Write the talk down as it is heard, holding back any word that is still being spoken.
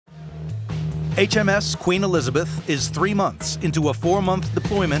HMS Queen Elizabeth is 3 months into a 4-month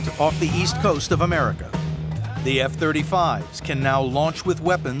deployment off the east coast of America. The F-35s can now launch with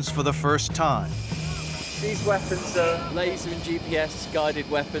weapons for the first time. These weapons are laser and GPS guided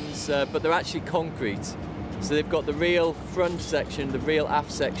weapons, but they're actually concrete. So they've got the real front section, the real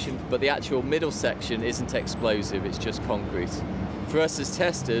aft section, but the actual middle section isn't explosive, it's just concrete. For us as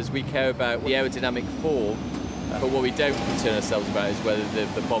testers, we care about the aerodynamic form, but what we don't concern ourselves about is whether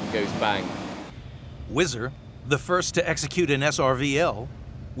the bomb goes bang. Whizzer, the first to execute an SRVL,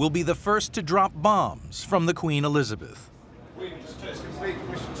 will be the first to drop bombs from the Queen Elizabeth. Test complete.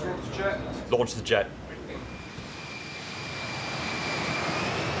 Permission to launch the jet. Launch the jet.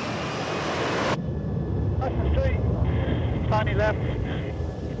 License straight. Tiny left.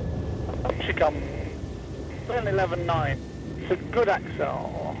 Up she comes. 11.9. It's a good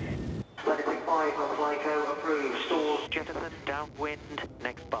axle. 26.5 on FlyCo, approved. Stalls, jettison, downwind,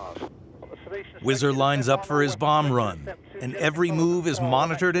 next bars. Whizzer lines up for his bomb run, and every move is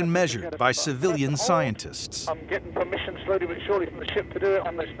monitored and measured by civilian scientists. I'm getting permission slowly but surely from the ship to do it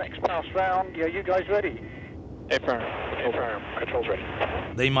on this next pass round. Yeah, you guys ready? Affirm. Affirm. Controls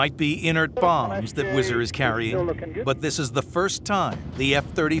ready. They might be inert bombs that Whizzer is carrying, but this is the first time the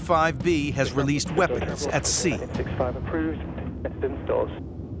F-35B has released weapons at sea. 65 approved. Installs.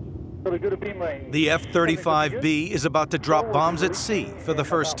 The F-35B is about to drop bombs at sea for the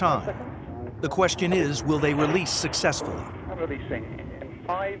first time. The question is, will they release successfully? I'm releasing in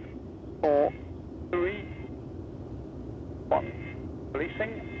 5, 4, 3, 1.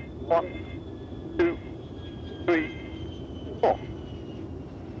 Releasing. 1, 2, 3, 4.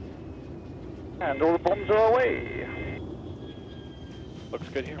 And all the bombs are away. Looks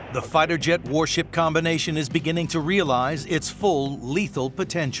good here. The fighter jet warship combination is beginning to realize its full lethal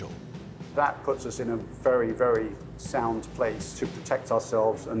potential. That puts us in a very, very sound place to protect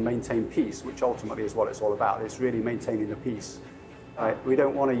ourselves and maintain peace, which ultimately is what it's all about. It's really maintaining the peace. We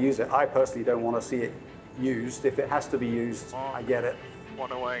don't want to use it. I personally don't want to see it used. If it has to be used, I get it.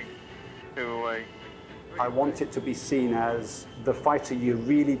 1 away, 2 away. I want it to be seen as the fighter you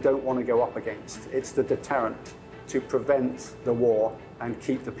really don't want to go up against. It's the deterrent to prevent the war and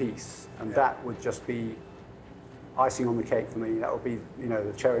keep the peace. And that would just be icing on the cake for me. That would be,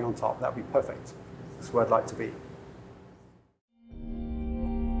 the cherry on top. That would be perfect. That's where I'd like to be.